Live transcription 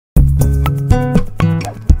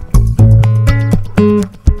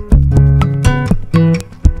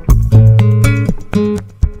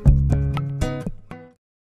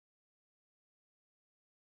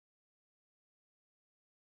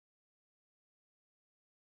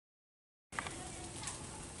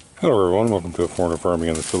Hello everyone, welcome to A Foreigner Farming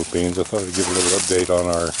in the Philippines. I thought I'd give a little update on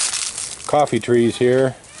our coffee trees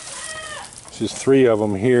here. There's just 3 of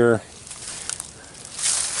them here.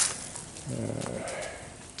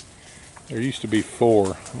 There used to be 4. I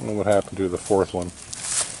don't know what happened to the 4th one.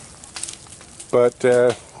 But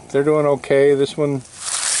they're doing okay. This one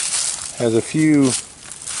has a few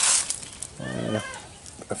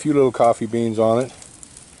little coffee beans on it.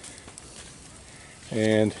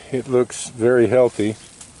 And it looks very healthy.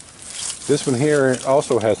 This one here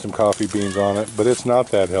also has some coffee beans on it, but it's not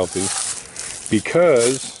that healthy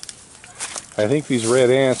because I think these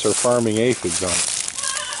red ants are farming aphids on it.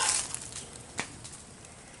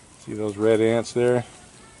 See those red ants there?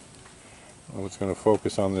 Oh, it's going to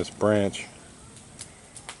focus on this branch.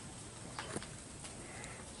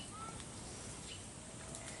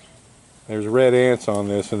 There's red ants on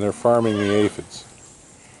this and they're farming the aphids.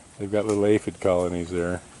 They've got little aphid colonies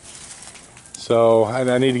there. So I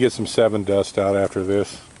need to get some 7 dust out after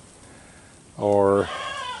this, or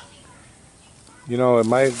you know, it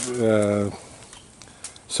might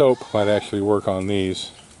soap might actually work on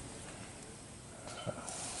these,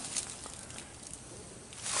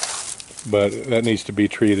 but that needs to be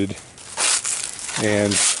treated.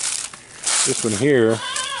 And this one here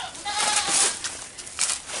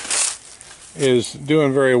is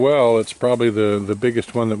doing very well. It's probably the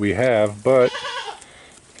biggest one that we have, but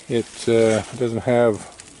it doesn't have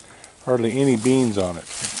hardly any beans on it.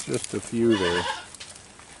 It's just a few there.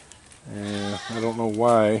 And I don't know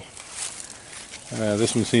why.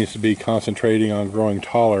 This one seems to be concentrating on growing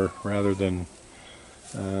taller rather than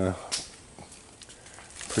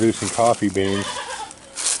producing coffee beans.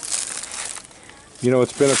 You know,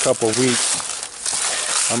 it's been a couple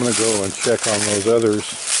weeks. I'm going to go and check on those others.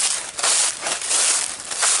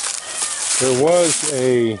 There was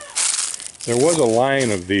a line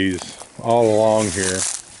of these all along here.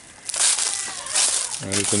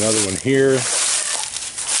 There's another one here.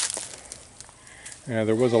 Yeah,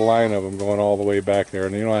 there was a line of them going all the way back there,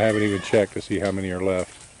 and you know, I haven't even checked to see how many are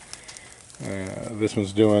left. This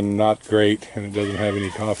one's doing not great, and it doesn't have any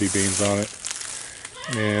coffee beans on it.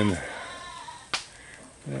 And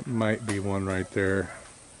that might be one right there.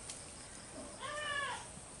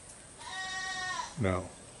 No.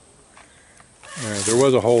 There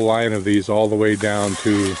was a whole line of these all the way down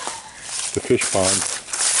to the fish pond,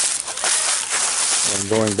 and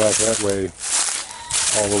going back that way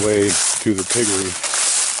all the way to the piggery.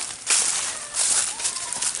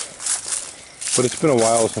 But it's been a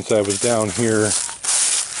while since I was down here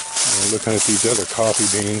looking at these other coffee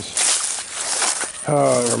beans.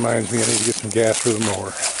 Oh, it reminds me I need to get some gas for the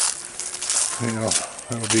mower. You know,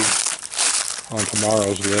 that'll be on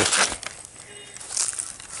tomorrow's list.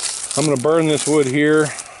 I'm going to burn this wood here.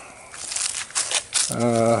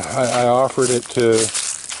 I offered it to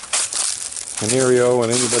Nerio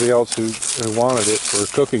and anybody else who wanted it for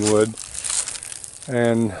cooking wood,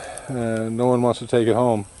 and no one wants to take it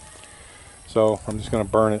home. So I'm just going to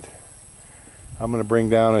burn it. I'm going to bring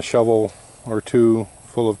down a shovel or 2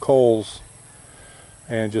 full of coals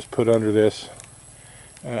and just put under this.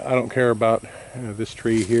 I don't care about this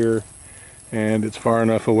tree here, and it's far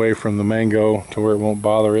enough away from the mango to where it won't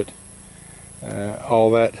bother it.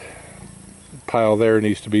 All that pile there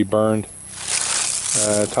needs to be burned.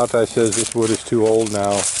 Tata says this wood is too old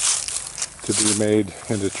now to be made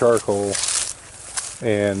into charcoal,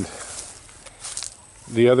 and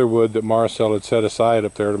the other wood that Marcel had set aside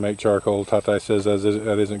up there to make charcoal, Tata says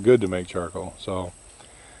that isn't good to make charcoal. So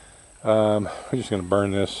I'm just going to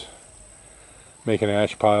burn this, make an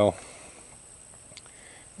ash pile,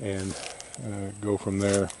 and go from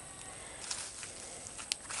there.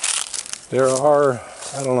 There are,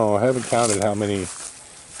 I don't know, I haven't counted how many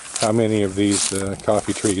of these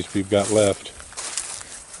coffee trees we've got left.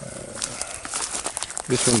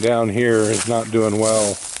 This one down here is not doing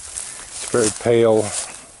well. It's very pale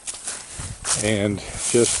and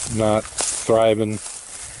just not thriving.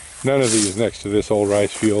 None of these next to this old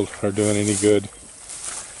rice field are doing any good.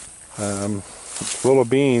 It's full of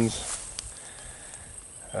beans,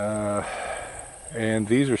 and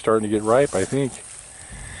these are starting to get ripe, I think.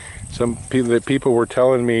 Some people were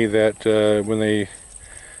telling me that when they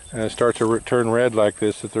start to turn red like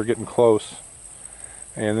this, that they're getting close.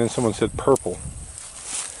 And then someone said purple.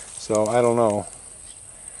 So I don't know.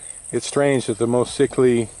 It's strange that the most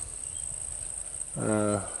sickly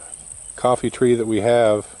coffee tree that we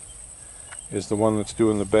have is the one that's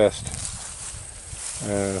doing the best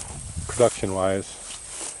production-wise.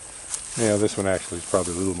 Yeah, this one actually is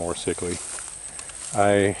probably a little more sickly.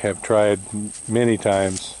 I have tried many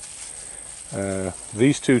times.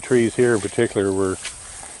 These 2 trees here in particular were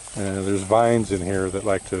There's vines in here that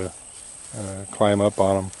like to climb up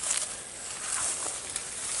on them.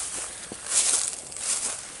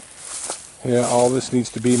 Yeah, all this needs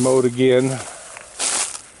to be mowed again.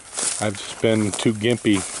 I've just been too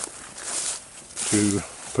gimpy to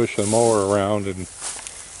push the mower around, and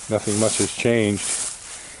nothing much has changed.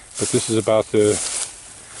 But this is about the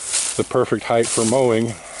perfect height for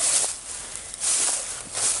mowing.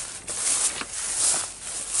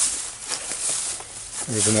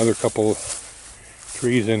 There's another couple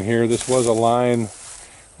trees in here. This was a line.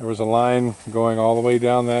 There was a line going all the way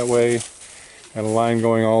down that way, and a line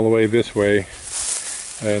going all the way this way.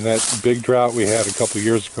 And that big drought we had a couple of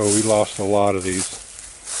years ago, we lost a lot of these.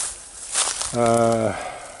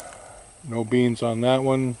 No beans on that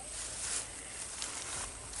one.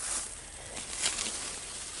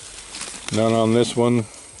 None on this one.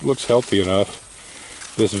 Looks healthy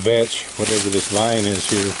enough. This vetch, whatever this vine is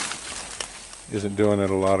here, isn't doing it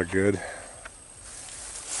a lot of good.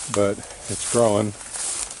 But it's growing.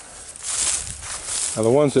 Now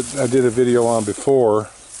the ones that I did a video on before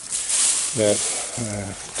that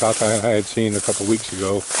Taka and I had seen a couple weeks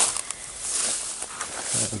ago,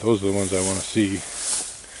 those are the ones I want to see.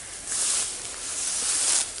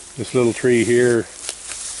 This little tree here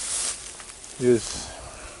is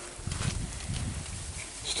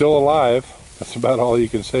still alive. That's about all you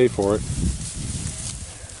can say for it.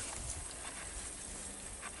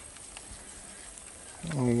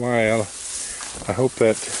 Oh my, I hope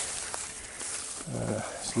that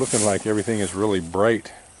it's looking like everything is really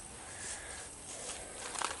bright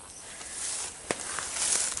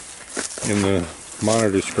in the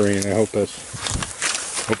monitor screen. I hope the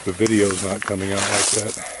video's not coming out like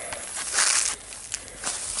that.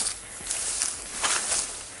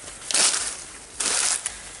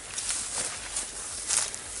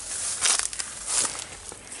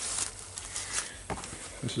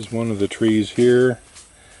 This is one of the trees here.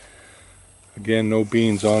 Again, no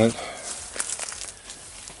beans on it.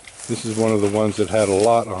 This is one of the ones that had a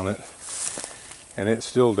lot on it, and it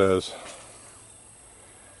still does.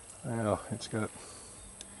 Well, it's got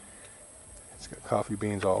coffee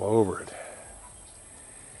beans all over it.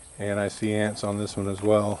 And I see ants on this one as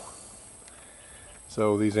well.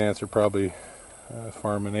 So these ants are probably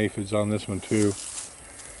farming aphids on this one too.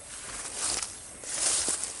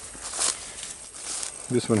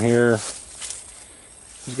 This one here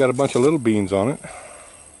has got a bunch of little beans on it.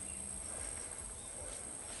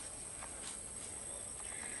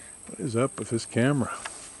 What is up with this camera?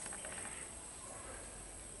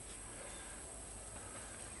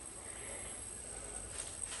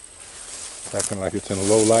 Acting like it's in a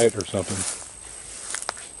low light or something.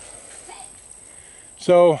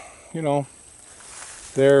 So, you know,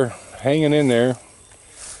 they're hanging in there.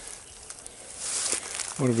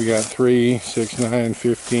 What have we got? 3, 6, 9,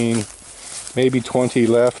 15, maybe 20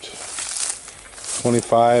 left.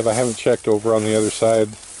 25. I haven't checked over on the other side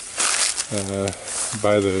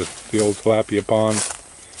by the old tilapia pond.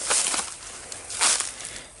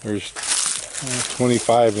 There's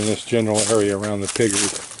 25 in this general area around the piggery.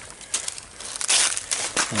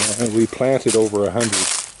 We planted over 100.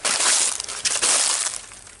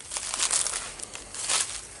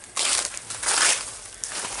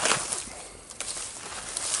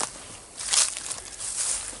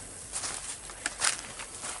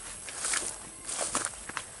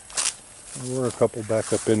 There were a couple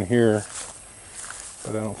back up in here,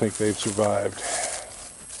 but I don't think they've survived.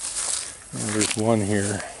 And there's one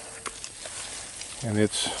here, and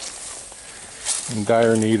it's in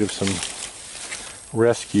dire need of some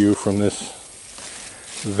rescue from this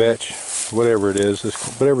vetch, whatever it is,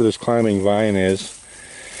 whatever this climbing vine is.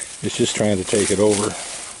 It's just trying to take it over.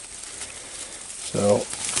 So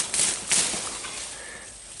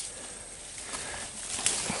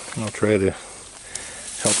I'll try to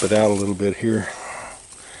help it out a little bit here.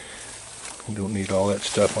 You don't need all that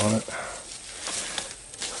stuff on it.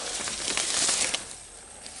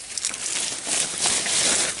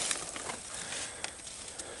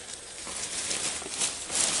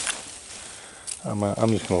 I'm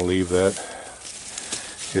just going to leave that.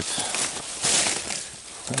 It's,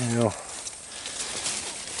 you know,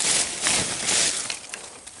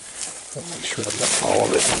 I'll make sure I've got all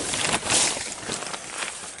of it.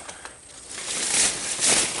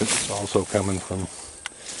 This is also coming from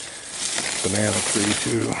banana tree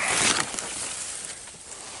too.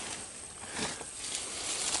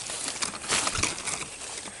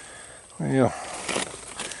 Well,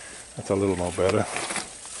 that's a little more better.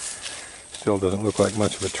 Still doesn't look like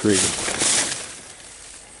much of a tree.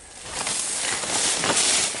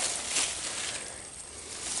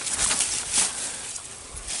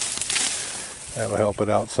 That'll help it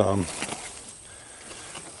out some.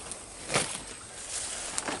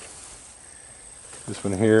 This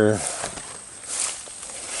one here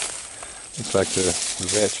looks like the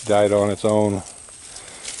vetch died on its own.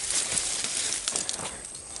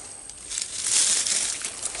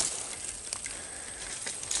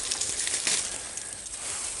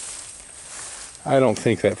 I don't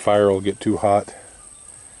think that fire will get too hot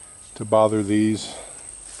to bother these.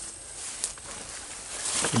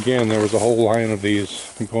 Again, there was a whole line of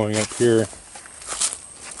these going up here.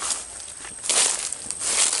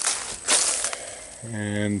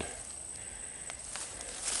 And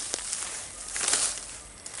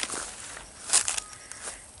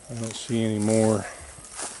I don't see any more.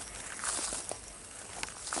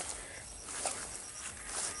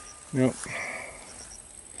 Nope.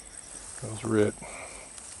 Those are it.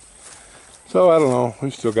 So I don't know,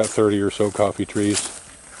 we've still got 30 or so coffee trees.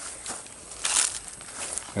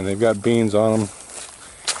 And they've got beans on them.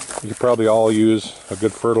 You could probably all use a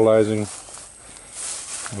good fertilizing.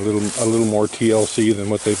 A little more TLC than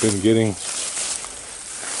what they've been getting. It's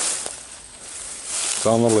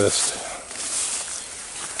on the list.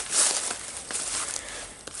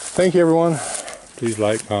 Thank you, everyone. Please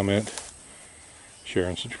like, comment, share,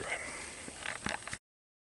 and subscribe.